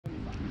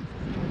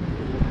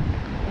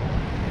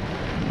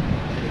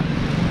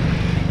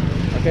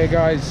Okay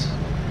guys,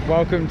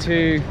 welcome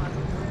to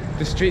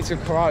the streets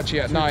of Karachi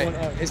at night.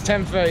 It's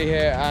 10:30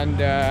 here and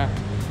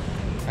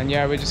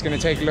yeah, we're just going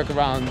to take a look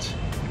around,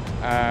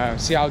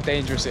 see how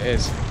dangerous it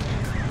is.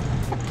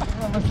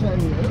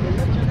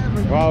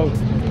 Well,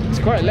 it's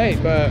quite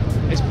late, but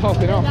it's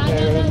popping off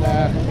here in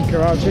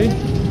Karachi.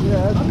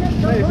 Yeah,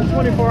 it's a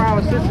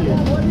 24-hour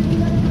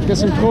city. Get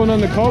some corn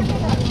on the cob.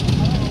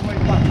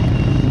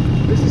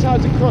 This is how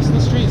to cross the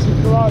streets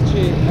of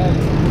Karachi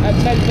at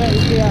 10:30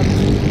 PM.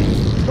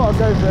 Gotta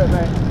go for it,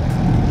 mate.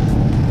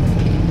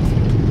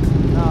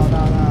 No.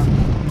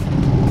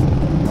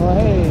 Oh,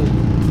 hey.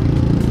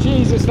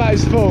 Jesus, that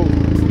is full.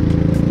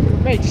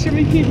 Mate, just how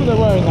many people there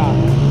were in that?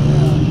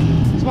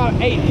 It's about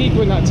 8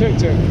 people in that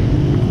tuk-tuk.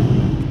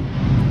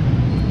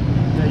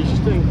 Yeah, you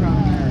should stay in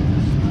crowded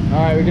areas.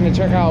 Alright, we're gonna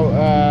check out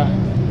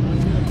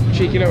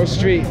cheeky little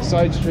street,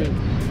 side street.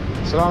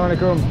 Assalamu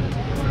alaikum.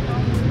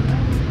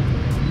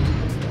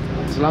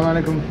 Assalamu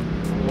alaikum.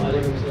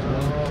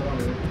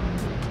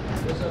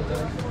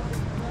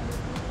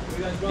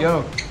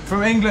 Yo,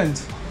 from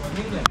England.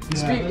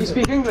 You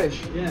speak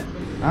English? Yeah.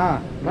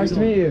 Ah, nice to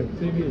meet you.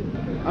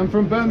 I'm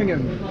from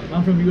Birmingham.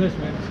 I'm from US,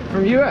 man.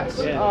 From US?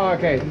 Yeah. Oh,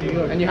 okay. New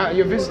York. And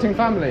you're visiting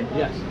family?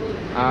 Yes.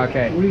 Ah,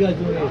 okay. What are you guys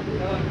doing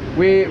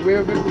here?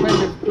 We're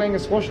playing a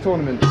squash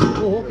tournament.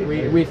 Oh,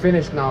 okay. We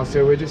finished now,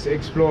 so we're just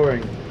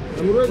exploring.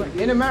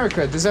 In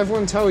America, does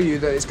everyone tell you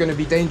that it's going to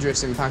be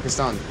dangerous in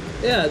Pakistan?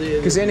 Yeah,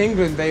 because in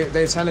England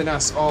they're telling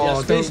us, oh,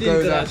 yeah, don't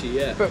go there. Karachi,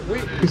 yeah. But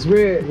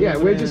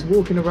we're just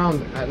walking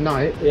around at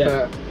night, yeah.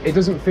 but it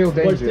doesn't feel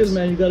dangerous. But still,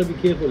 man, you gotta be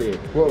careful here.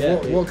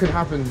 What could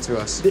happen to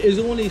us? There is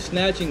only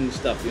snatching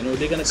stuff, you know.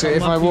 They're gonna. So come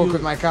if up I to walk you,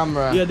 with my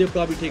camera, yeah, they'll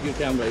probably take your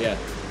camera, yeah.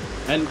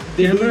 And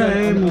they camera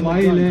hai,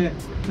 mobile hai,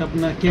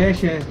 apna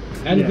cash hai.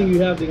 Anything you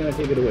have, they're gonna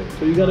take it away.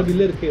 So you gotta be a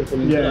little careful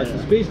in Karachi,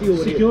 especially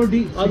over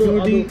security, here.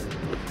 Security.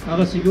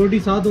 अगर security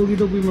साथ होगी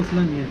तो कोई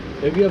मसला नहीं है.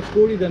 If you have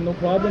security, then no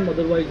problem.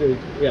 Otherwise,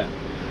 yeah.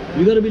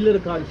 You gotta be a little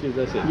conscious.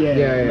 That's it.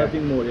 Yeah.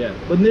 Nothing more. Yeah.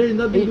 But there is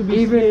nothing to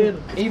be scared.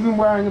 Even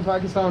wearing a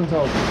Pakistan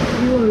top.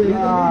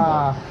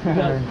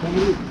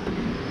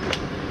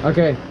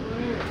 Okay.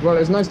 Well,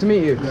 it's nice to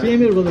meet you. Same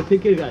here, brother.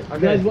 Take care, guys.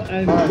 Okay.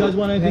 You guys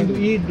want anything to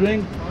eat,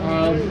 drink?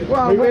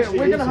 Well,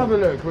 we're gonna have a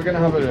look. We're gonna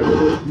have a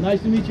look.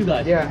 Nice to meet you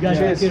guys. Yeah. You guys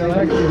Cheers. take care,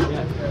 Thank you.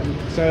 Yeah.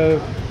 So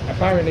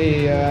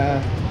apparently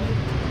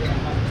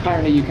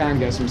you can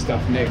get some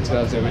stuff nicked,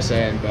 as they were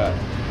saying, but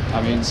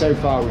I mean, so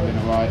far we've been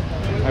alright.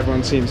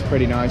 Everyone seems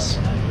pretty nice.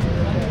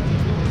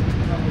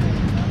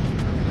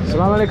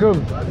 Assalamu alaikum.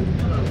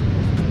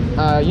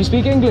 You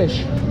speak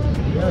English?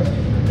 Yes.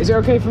 Is it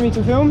okay for me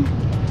to film?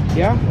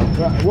 Yeah?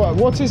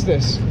 What is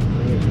this?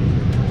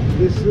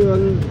 This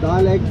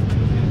dal egg.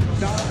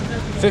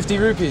 50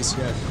 rupees?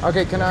 Yes.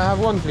 Okay, can I have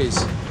one, please?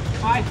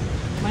 Hi,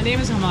 my name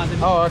is Hamad.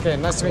 Oh, okay,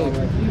 nice to meet you.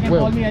 You can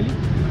call me Ali.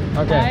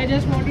 Okay. I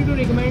just wanted to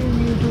recommend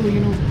you to,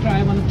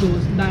 try one of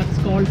those. That's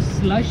called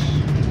slush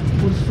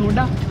or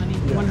soda.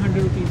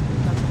 100 rupees.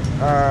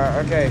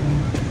 Okay.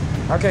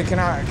 Okay, can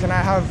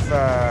I have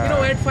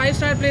at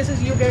 5-star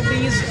places you get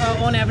these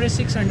on average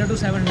 600 to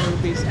 700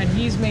 rupees, and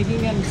he's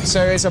making an.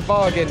 So it's a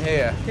bargain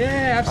here.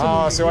 Yeah, absolutely.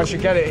 Oh, so I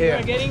should get it here.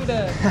 You're getting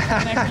the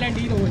an excellent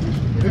deal over here.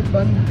 Big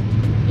bun.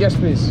 Yes,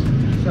 please.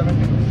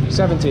 70.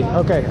 70.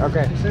 Okay.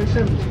 Say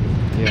 70.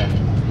 Yeah.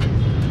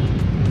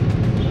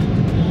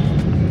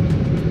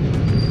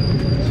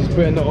 She's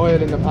putting the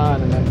oil in the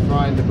pan and then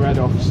frying the bread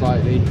off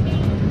slightly.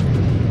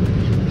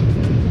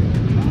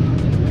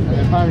 And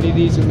apparently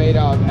these are made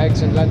out of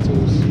eggs and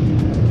lentils.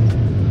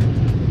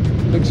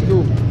 Looks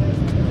cool.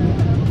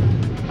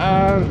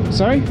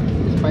 Sorry?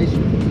 Spicy.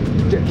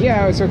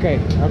 Yeah, it's okay.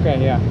 Okay,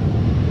 yeah.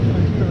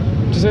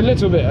 Just a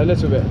little bit.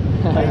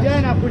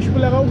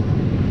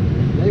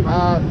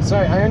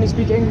 Sorry, I only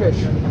speak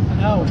English.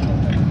 No.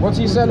 What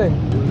are you selling?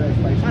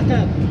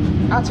 Atar.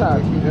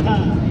 Atar.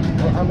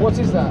 And what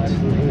is that?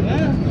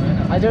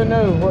 I don't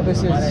know what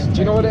this is. Do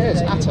you know what it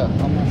is? Atar.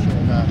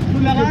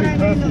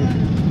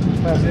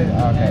 Okay.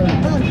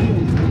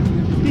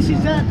 This is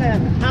atar.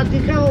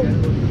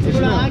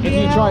 If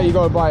you try it, you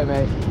gotta buy it,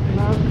 mate.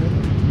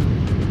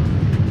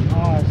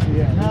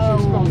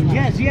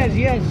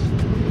 Yes.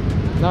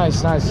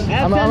 Nice.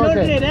 I'm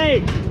okay.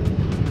 Right.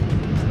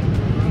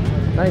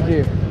 Thank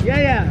you.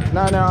 Yeah.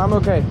 No, I'm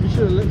okay. You should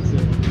have licked it.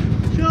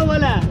 Show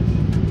wala.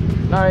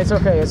 No, it's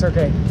okay.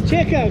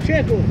 Check out.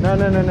 No,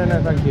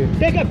 thank you.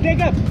 Take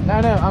up. No,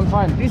 I'm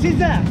fine. This is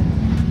the.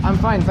 I'm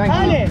fine, thank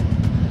you.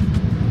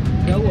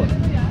 क्या हुआ?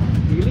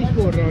 English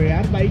बोल रहा हूँ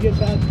यार भाई के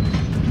साथ.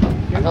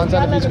 I can't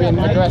tell if he's being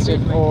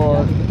aggressive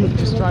or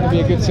just trying to be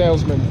a good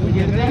salesman.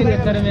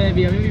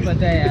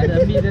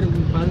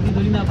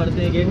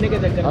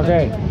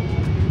 Okay.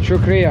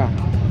 Shukriya.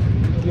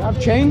 You have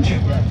change?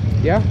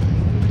 Yeah.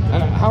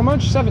 And how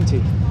much?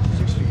 70?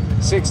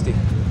 60.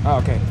 Oh,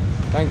 okay.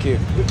 Thank you.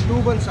 With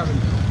 2 buns 70.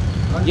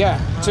 Yeah,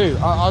 2.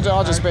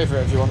 I'll just pay for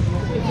it if you want.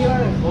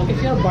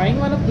 If you're buying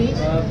one of these,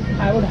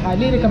 I would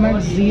highly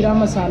recommend Zeera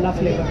Masala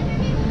flavor.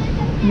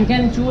 You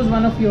can choose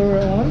one of your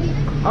own.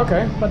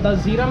 Okay. But the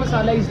Zeera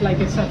Masala is like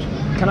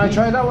exceptional. Can I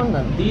try that one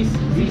then? These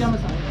Zeera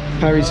Masala.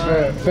 Harry's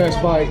first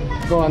bite.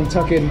 Go on,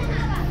 tuck in.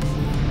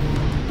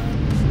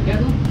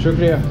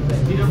 Shukriya.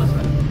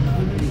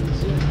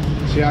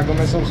 So yeah, I got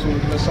myself some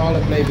masala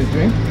flavoured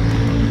drink.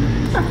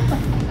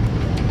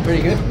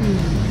 Pretty good.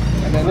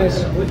 And then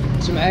this,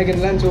 some egg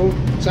and lentil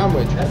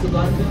sandwich. It's called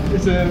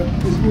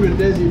a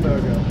Desi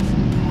burger.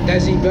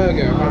 Desi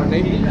burger,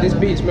 apparently. This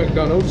beats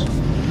McDonald's.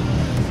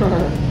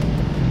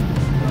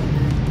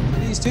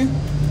 These two?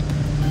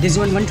 This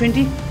one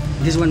 120,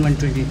 this one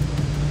 120.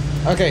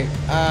 Okay,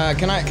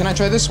 can I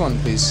try this one,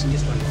 please?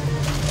 This one.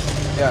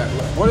 Yeah.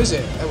 What is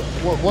it?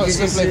 What's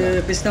This the flavour?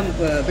 is pista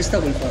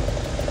bulfa.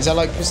 Is that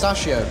like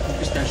pistachio?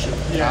 Pistachio.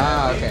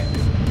 Ah, okay.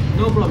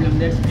 No problem.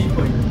 That's free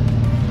for you.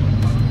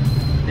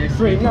 That's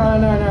Free?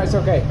 No, it's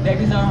okay. That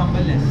is our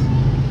humbleness.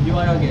 You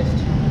are our guest.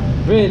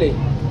 Really?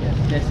 Yes,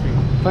 that's free.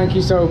 Thank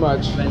you so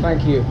much. Welcome.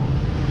 Thank you.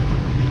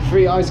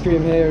 Free ice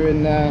cream here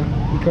in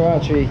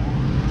Karachi.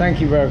 Thank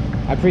you, bro.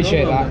 I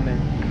appreciate No problem, that.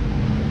 man.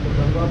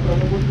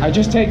 I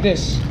just take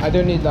this. I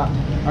don't need that.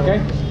 Okay?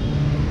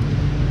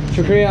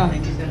 Shukriya.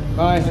 Thank you, sir.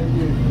 Bye.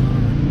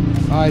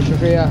 Bye,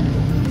 Shukriya.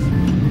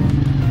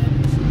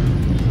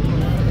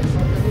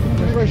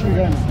 Where should we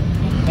go now?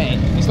 Mate,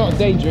 it's not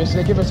dangerous.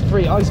 They give us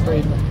free ice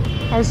cream.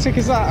 How sick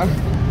is that?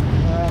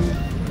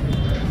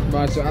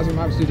 Right, so as I'm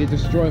absolutely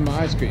destroying my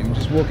ice cream, I'm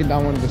just walking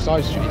down one of the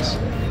side streets.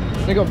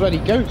 They got bloody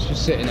goats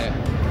just sitting there.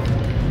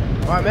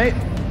 Right, mate.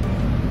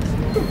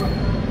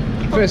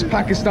 First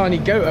Pakistani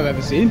goat I've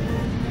ever seen.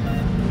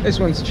 This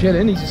one's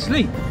chilling, he's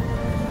asleep.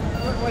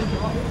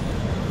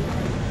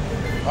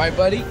 Right,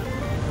 buddy.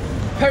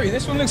 Perry,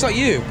 this one looks like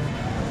you.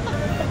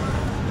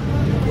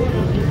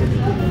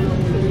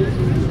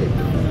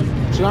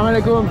 Assalamu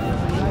alaikum.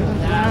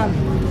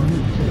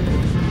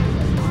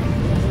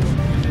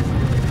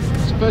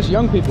 It's the first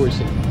young people we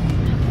see.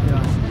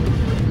 Yeah.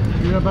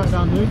 You're back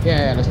down, dude?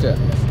 Yeah, let's do it.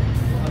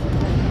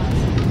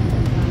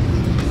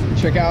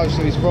 Check it out,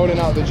 so he's rolling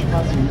out the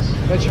chapatis.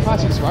 They're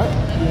chapatis, right?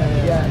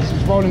 Yeah, so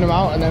he's rolling them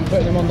out and then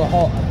putting them on the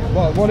hot,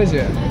 what is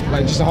it?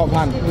 Like just a hot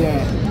pan?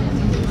 Yeah.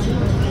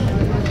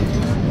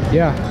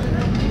 Yeah.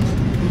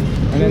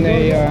 And then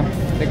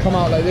they come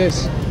out like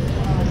this.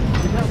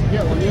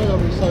 Get one, yeah, that'll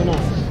be so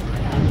nice.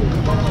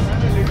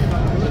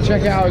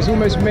 Check it out, it's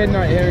almost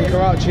midnight here in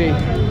Karachi.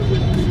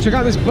 Check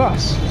out this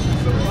bus.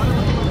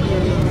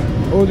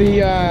 All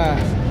the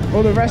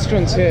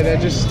restaurants here, they're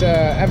just,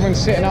 everyone's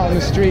sitting out on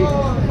the street.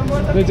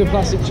 Little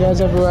plastic chairs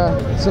everywhere.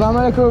 Assalamu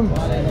alaikum.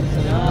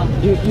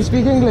 You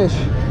speak English?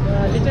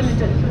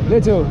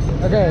 Little.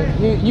 Okay.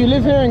 You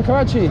live here in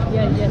Karachi?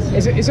 Yeah,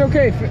 yes. It's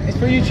okay, it's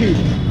for YouTube.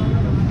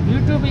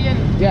 YouTube,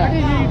 Yeah. What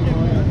is your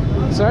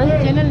YouTube? Sorry?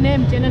 Channel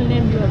name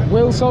you are.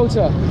 Will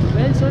Salter.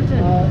 Well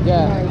sorted.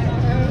 Yeah.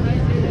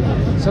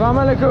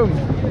 Assalamu alaikum.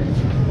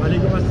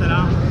 Walaikum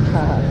assalam.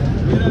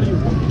 Where are you?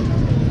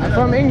 I'm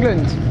from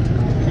England.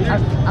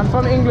 I'm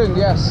from England,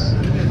 yes.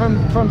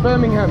 From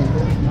Birmingham.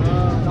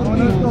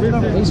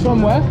 He's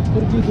from where?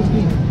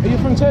 Turkey. Are you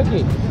from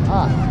Turkey?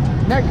 Ah.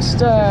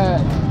 Next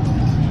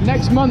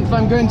month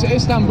I'm going to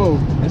Istanbul.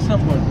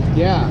 Istanbul.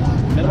 Yeah.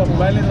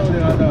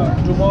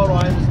 Tomorrow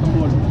I'm in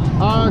Istanbul.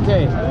 Oh,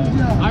 okay.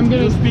 I'm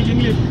gonna speak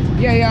English?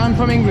 Yeah, I'm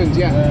from England,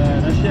 yeah.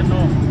 Russian,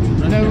 no.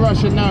 No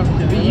Russian, no.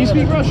 But you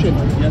speak Russian?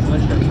 Yes,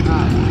 Russian.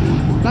 Ah.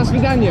 That's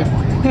Vidania.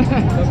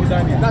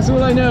 That's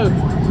all I know.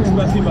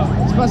 Spasiba.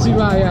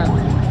 Spasiba, yeah.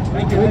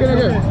 Thank you. We're gonna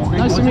go.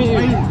 Nice to meet you.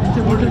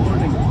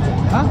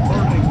 Huh?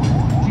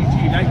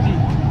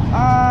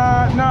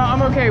 No,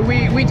 I'm okay.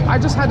 I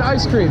just had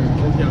ice cream,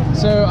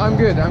 so I'm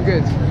good. Thank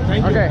you.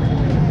 Okay.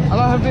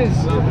 Allah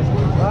Hafiz.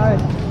 Bye.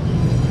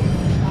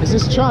 Is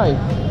this chai?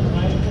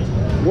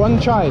 One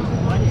chai.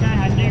 One chai,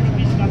 100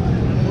 rupees comes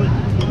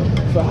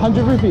For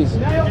 100 rupees.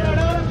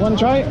 One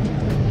chai?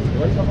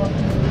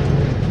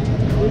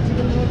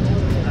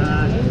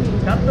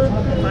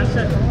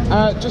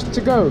 Just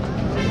to go. Go,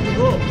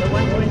 the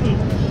 120.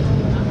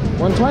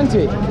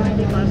 120.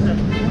 120 parcel.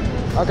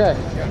 Okay.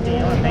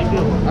 Thank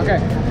you. Okay.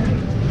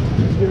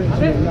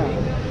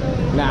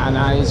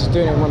 Nah, he's just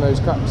doing it in one of those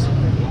cups.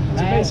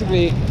 So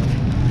basically,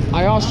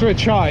 I asked for a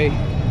chai,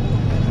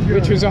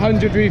 which was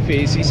 100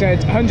 rupees. He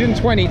said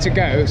 120 to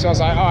go, so I was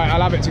like, all right,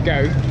 I'll have it to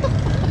go.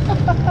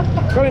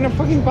 Got it in a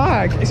fucking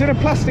bag. It's in a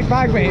plastic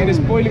bag, mate, and it's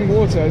boiling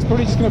water. It's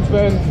probably just gonna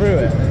burn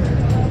through it.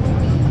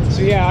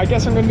 So yeah, I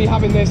guess I'm gonna be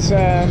having this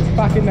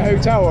back in the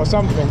hotel or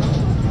something.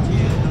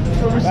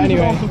 But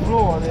anyway,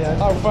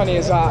 how funny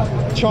is that?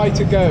 Chai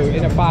to go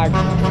in a bag.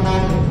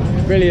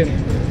 Brilliant.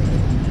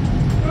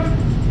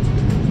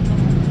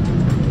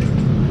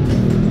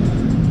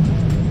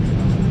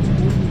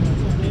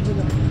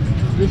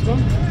 This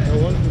one?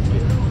 Oh,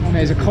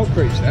 there's a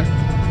cockroach there.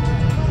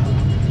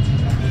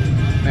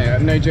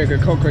 Mate, no joke, a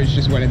cockroach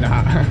just went in the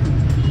hat.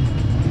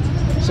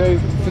 So,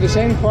 for the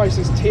same price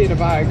as tea in a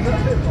bag,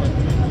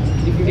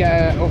 you can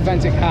get an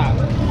authentic hat.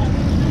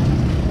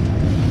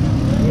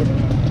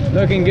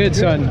 Looking good,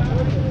 son.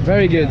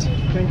 Very good.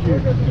 Thank you.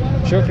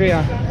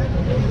 Shukriya.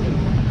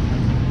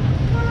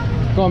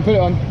 Go on, put it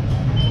on.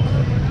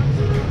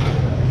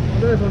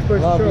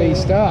 Lovely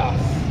stuff.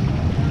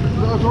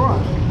 That's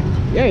alright.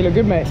 Yeah, you look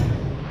good, mate.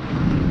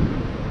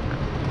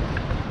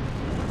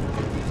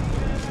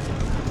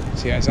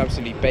 So yeah, it's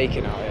absolutely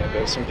baking out here,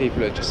 but some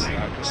people are just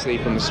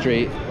asleep on the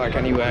street, like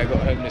anywhere. Got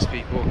homeless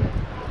people,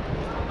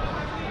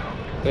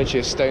 literally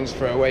a stone's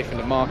throw away from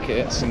the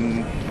markets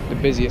and the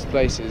busiest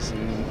places,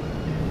 and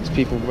there's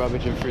people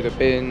rummaging through the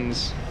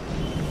bins,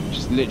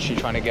 just literally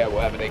trying to get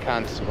whatever they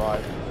can to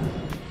survive.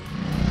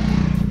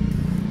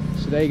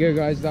 So there you go,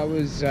 guys. That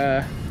was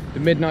the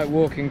midnight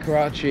walk in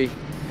Karachi.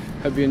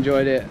 Hope you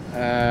enjoyed it.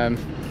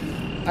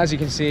 As you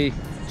can see,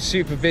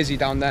 super busy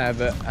down there,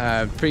 but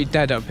pretty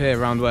dead up here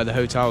around where the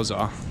hotels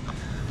are.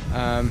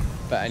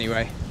 But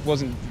anyway,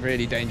 wasn't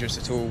really dangerous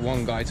at all.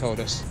 One guy told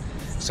us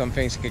some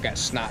things could get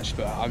snatched,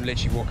 but I'm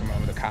literally walking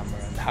around with a camera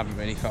and haven't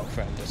really felt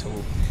threatened at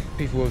all.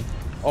 People were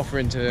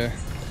offering to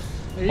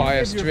buy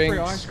us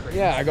drinks.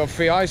 Yeah, I got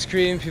free ice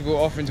cream. People were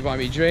offering to buy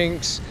me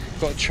drinks.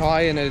 Got a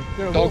chai in a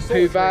dog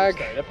poo bag.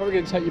 They're probably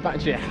going to take you back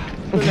to your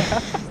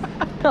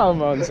house.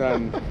 Come on,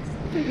 son.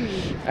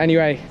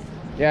 Anyway,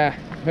 yeah,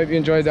 hope you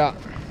enjoyed that.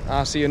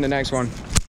 I'll see you in the next one.